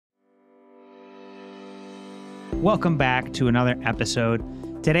Welcome back to another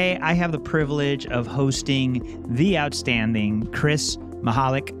episode. Today, I have the privilege of hosting the outstanding Chris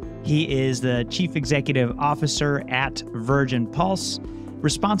Michalak. He is the Chief Executive Officer at Virgin Pulse,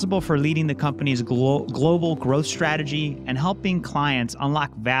 responsible for leading the company's global growth strategy and helping clients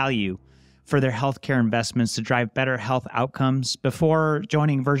unlock value for their healthcare investments to drive better health outcomes. Before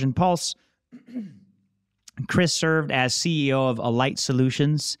joining Virgin Pulse, Chris served as CEO of Alight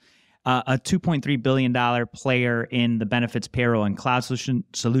Solutions, a $2.3 billion player in the benefits, payroll, and cloud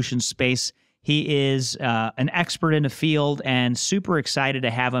solution space. He is an expert in the field and super excited to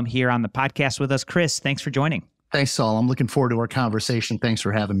have him here on the podcast with us. Chris, thanks for joining. Thanks, Saul. I'm looking forward to our conversation. Thanks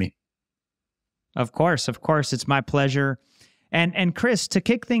for having me. Of course. It's my pleasure. And Chris, to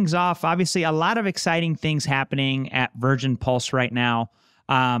kick things off, obviously a lot of exciting things happening at Virgin Pulse right now.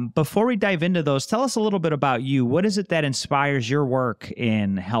 Before we dive into those, tell us a little bit about you. What is it that inspires your work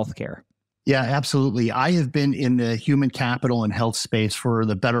in healthcare? Yeah, absolutely. I have been in the human capital and health space for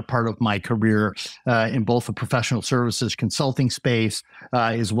the better part of my career in both the professional services consulting space,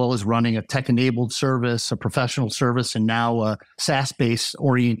 as well as running a tech-enabled service, a professional service, and now a SaaS-based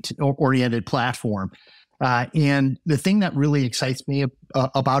oriented platform. And the thing that really excites me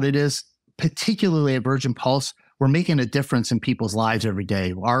about it is, particularly at Virgin Pulse, we're making a difference in people's lives every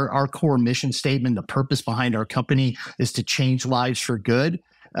day. Our core mission statement, the purpose behind our company, is to change lives for good.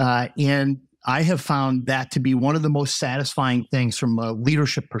 And I have found that to be one of the most satisfying things from a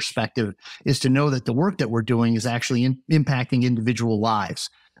leadership perspective, is to know that the work that we're doing is actually impacting individual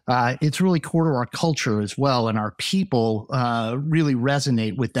lives. It's really core to our culture as well, and our people really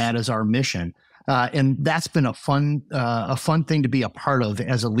resonate with that as our mission. And that's been a fun thing to be a part of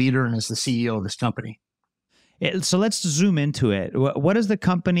as a leader and as the CEO of this company. So let's zoom into it. What does the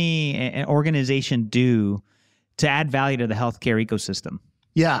company and organization do to add value to the healthcare ecosystem?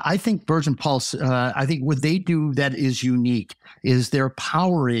 Yeah, I think Virgin Pulse, I think what they do that is unique is they're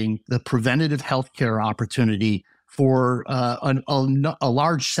powering the preventative healthcare opportunity for a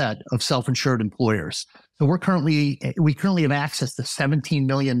large set of self-insured employers. So we currently have access to 17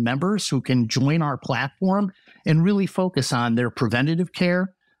 million members who can join our platform and really focus on their preventative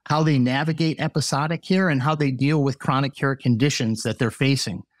care, how they navigate episodic care, and how they deal with chronic care conditions that they're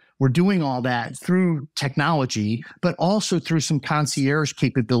facing. We're doing all that through technology, but also through some concierge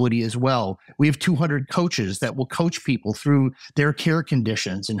capability as well. We have 200 coaches that will coach people through their care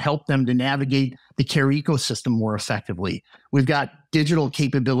conditions and help them to navigate the care ecosystem more effectively. We've got digital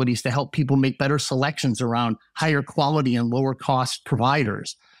capabilities to help people make better selections around higher quality and lower cost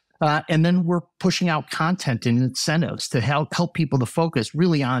providers. And then we're pushing out content and incentives to help people to focus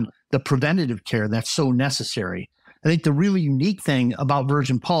really on the preventative care that's so necessary. I think the really unique thing about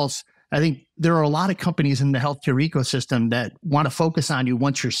Virgin Pulse, I think there are a lot of companies in the healthcare ecosystem that want to focus on you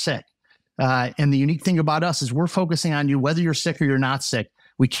once you're sick. And the unique thing about us is we're focusing on you whether you're sick or you're not sick.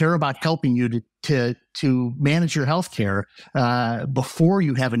 We care about helping you to manage your healthcare before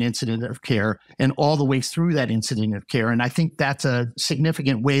you have an incident of care and all the way through that incident of care. And I think that's a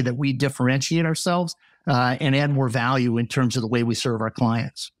significant way that we differentiate ourselves and add more value in terms of the way we serve our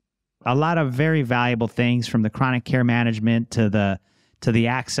clients. A lot of very valuable things, from the chronic care management to the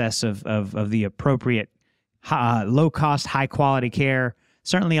access of the appropriate low cost, high quality care.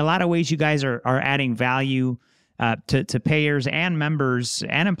 Certainly a lot of ways you guys are adding value to payers and members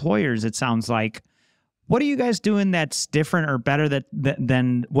and employers, it sounds like. What are you guys doing that's different or better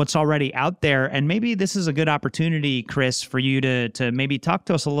than what's already out there? And maybe this is a good opportunity, Chris, for you to maybe talk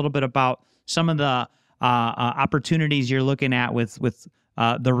to us a little bit about some of the opportunities you're looking at with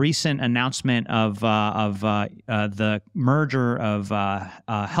the recent announcement of the merger of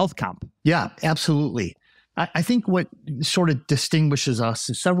HealthComp. Yeah, absolutely. I think what sort of distinguishes us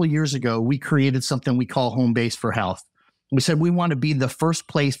is several years ago, we created something we call Home Base for Health. We said we want to be the first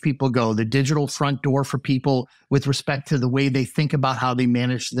place people go, the digital front door for people with respect to the way they think about how they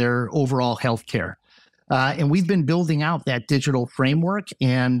manage their overall healthcare. And we've been building out that digital framework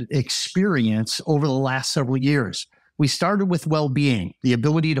and experience over the last several years. We started with well-being, the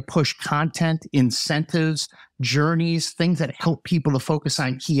ability to push content, incentives, journeys, things that help people to focus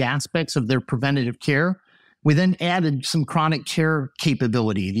on key aspects of their preventative care. We then added some chronic care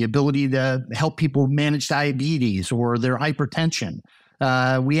capability, the ability to help people manage diabetes or their hypertension.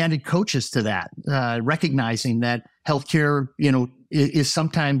 We added coaches to that, recognizing that healthcare, is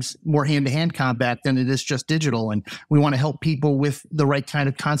sometimes more hand-to-hand combat than it is just digital. And we want to help people with the right kind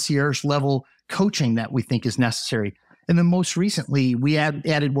of concierge level coaching that we think is necessary. And then most recently, we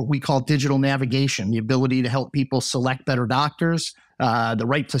added what we call digital navigation, the ability to help people select better doctors, the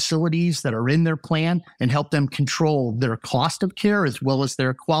right facilities that are in their plan, and help them control their cost of care as well as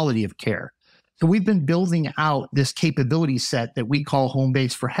their quality of care. So we've been building out this capability set that we call Home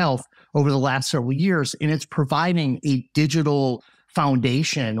Base for Health over the last several years, and it's providing a digital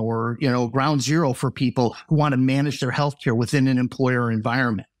foundation or ground zero for people who want to manage their healthcare within an employer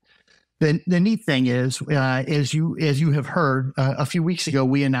environment. The neat thing is, as you have heard, a few weeks ago,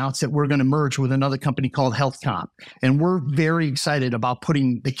 we announced that we're going to merge with another company called HealthComp. And we're very excited about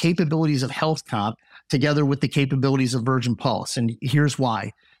putting the capabilities of HealthComp together with the capabilities of Virgin Pulse. And here's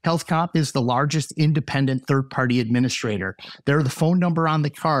why. HealthComp is the largest independent third-party administrator. They're the phone number on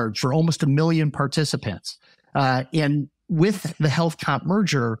the card for almost 1 million participants. And with the HealthComp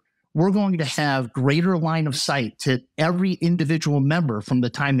merger, we're going to have greater line of sight to every individual member from the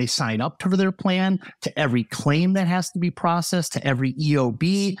time they sign up for their plan, to every claim that has to be processed, to every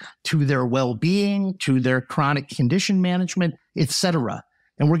EOB, to their well-being, to their chronic condition management, et cetera.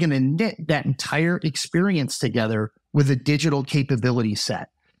 And we're going to knit that entire experience together with a digital capability set.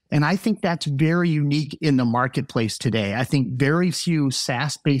 And I think that's very unique in the marketplace today. I think very few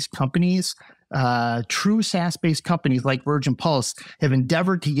SaaS-based companies, true SaaS-based companies like Virgin Pulse, have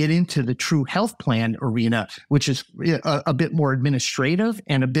endeavored to get into the true health plan arena, which is a bit more administrative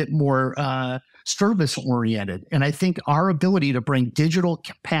and a bit more service-oriented. And I think our ability to bring digital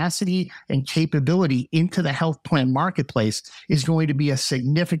capacity and capability into the health plan marketplace is going to be a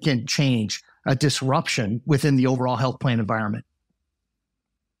significant change, a disruption within the overall health plan environment.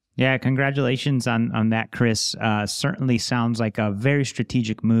 Yeah, congratulations on that, Chris. Certainly sounds like a very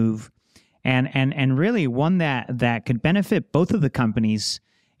strategic move, and really one that could benefit both of the companies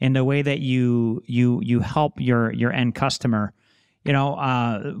in the way that you help your end customer.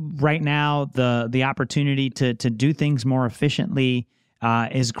 Right now the opportunity to do things more efficiently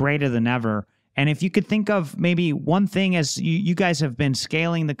is greater than ever. And if you could think of maybe one thing, as you guys have been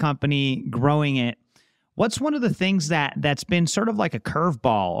scaling the company, growing it, what's one of the things that's been sort of like a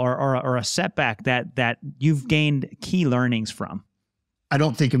curveball or a setback that you've gained key learnings from? I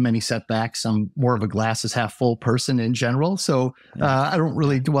don't think of many setbacks. I'm more of a glasses half full person in general. So I don't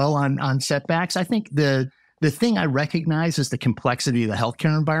really dwell on setbacks. I think the thing I recognize is the complexity of the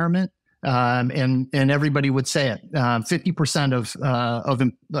healthcare environment. And everybody would say it.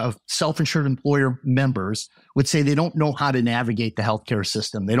 50% of self-insured employer members would say they don't know how to navigate the healthcare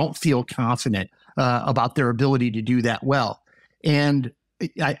system. They don't feel confident about their ability to do that well. And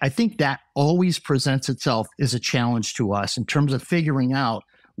I think that always presents itself as a challenge to us in terms of figuring out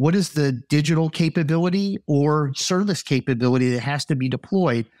what is the digital capability or service capability that has to be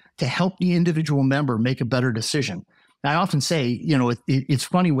deployed to help the individual member make a better decision. I often say, it's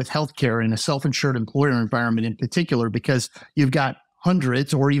funny with healthcare in a self-insured employer environment in particular, because you've got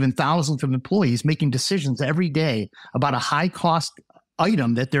hundreds or even thousands of employees making decisions every day about a high-cost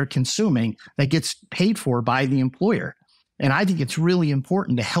item that they're consuming that gets paid for by the employer. And I think it's really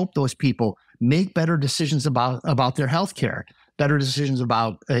important to help those people make better decisions about their healthcare, better decisions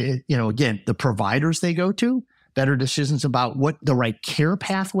about, again, the providers they go to, better decisions about what the right care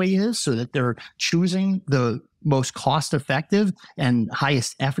pathway is so that they're choosing the most cost-effective and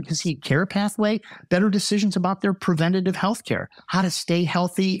highest efficacy care pathway, better decisions about their preventative healthcare, how to stay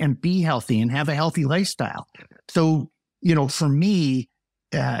healthy and be healthy and have a healthy lifestyle. So, for me,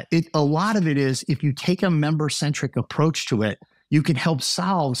 a lot of it is, if you take a member-centric approach to it, you can help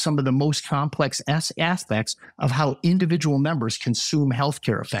solve some of the most complex aspects of how individual members consume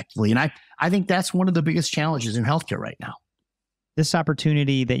healthcare effectively. And I think that's one of the biggest challenges in healthcare right now. This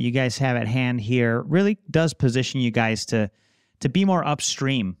opportunity that you guys have at hand here really does position you guys to be more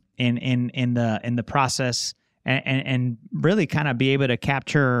upstream in the process and really kind of be able to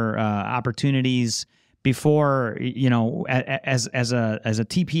capture opportunities before, as a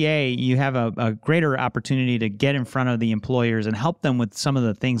TPA, you have a greater opportunity to get in front of the employers and help them with some of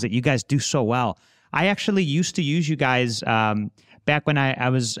the things that you guys do so well. I actually used to use you guys back when I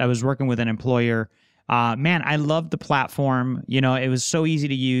was working with an employer. Man, I loved the platform. It was so easy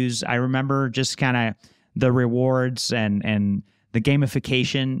to use. I remember just kind of the rewards and the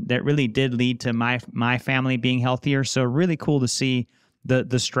gamification that really did lead to my family being healthier. So really cool to see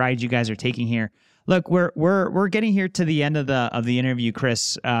the strides you guys are taking here. Look, we're getting here to the end of the interview,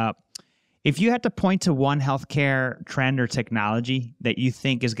 Chris. If you had to point to one healthcare trend or technology that you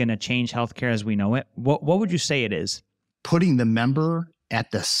think is going to change healthcare as we know it, what would you say it is? Putting the member at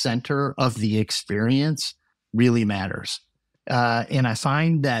the center of the experience really matters. And I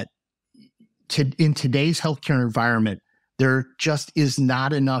find that in today's healthcare environment, there just is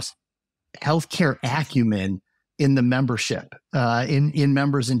not enough healthcare acumen in the membership, in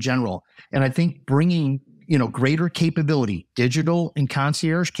members in general. And I think bringing, greater capability, digital and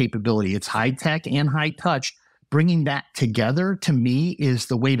concierge capability, it's high tech and high touch, bringing that together, to me, is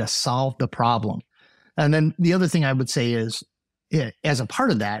the way to solve the problem. And then the other thing I would say is, as a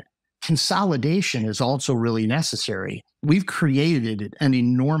part of that, consolidation is also really necessary. We've created an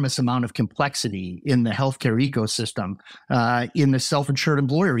enormous amount of complexity in the healthcare ecosystem, in the self-insured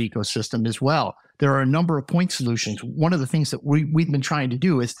employer ecosystem as well. There are a number of point solutions. One of the things that we've been trying to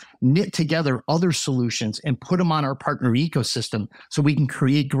do is knit together other solutions and put them on our partner ecosystem so we can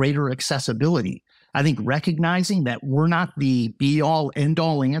create greater accessibility. I think recognizing that we're not the be-all,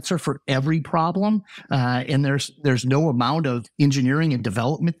 end-all answer for every problem, and there's no amount of engineering and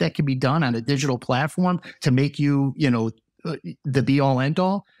development that can be done on a digital platform to make you, the be-all,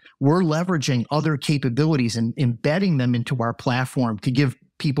 end-all. We're leveraging other capabilities and embedding them into our platform to give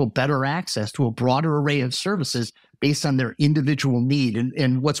people better access to a broader array of services based on their individual need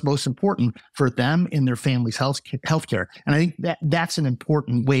and what's most important for them and their family's healthcare. And I think that's an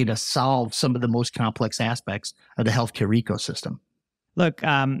important way to solve some of the most complex aspects of the healthcare ecosystem. Look,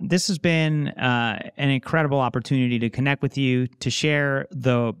 this has been an incredible opportunity to connect with you, to share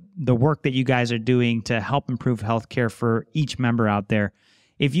the work that you guys are doing to help improve healthcare for each member out there.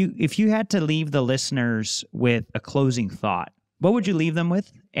 If you had to leave the listeners with a closing thought, what would you leave them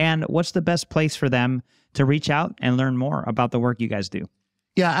with? And what's the best place for them to reach out and learn more about the work you guys do?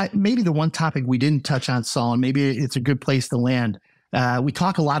 Yeah, maybe the one topic we didn't touch on, Saul, and maybe it's a good place to land. We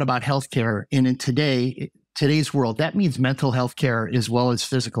talk a lot about healthcare, and in today's world, that means mental health care as well as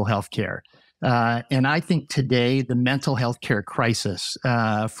physical health care. And I think today, the mental health care crisis,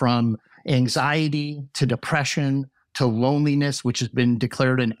 from anxiety to depression to loneliness, which has been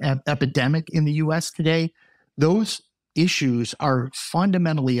declared an epidemic in the U.S. today, those issues are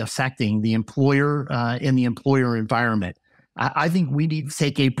fundamentally affecting the employer and the employer environment. I think we need to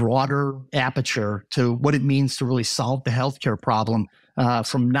take a broader aperture to what it means to really solve the healthcare problem,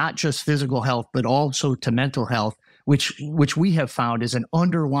 from not just physical health, but also to mental health, which we have found is an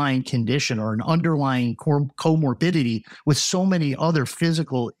underlying condition or an underlying comorbidity with so many other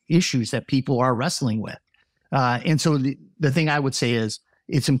physical issues that people are wrestling with. And so the thing I would say is,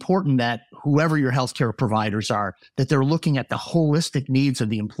 it's important that whoever your healthcare providers are, that they're looking at the holistic needs of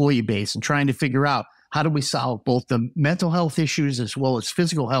the employee base and trying to figure out how do we solve both the mental health issues as well as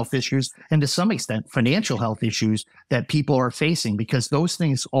physical health issues, and to some extent, financial health issues that people are facing, because those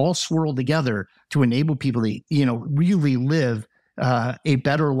things all swirl together to enable people to, really live a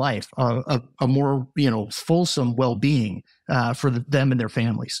better life, a more, fulsome well-being for them and their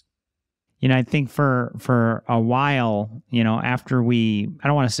families. I think for a while, after I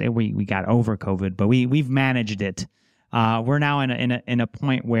don't want to say we got over COVID, but we've managed it. We're now in a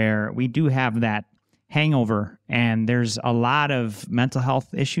point where we do have that hangover, and there's a lot of mental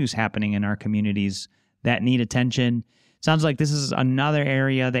health issues happening in our communities that need attention. Sounds like this is another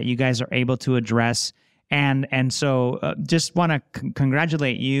area that you guys are able to address, and so just want to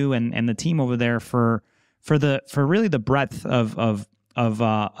congratulate you and the team over there for really the breadth of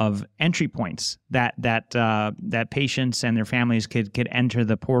entry points that patients and their families could enter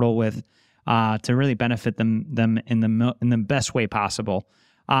the portal with, to really benefit them in the best way possible.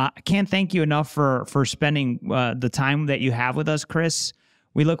 I can't thank you enough for spending the time that you have with us, Chris.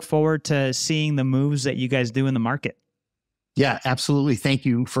 We look forward to seeing the moves that you guys do in the market. Yeah, absolutely. Thank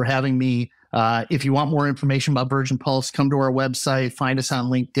you for having me. If you want more information about Virgin Pulse, come to our website, find us on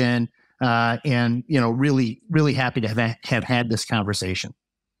LinkedIn. And really, really happy to have had this conversation.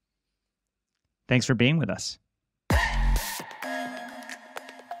 Thanks for being with us.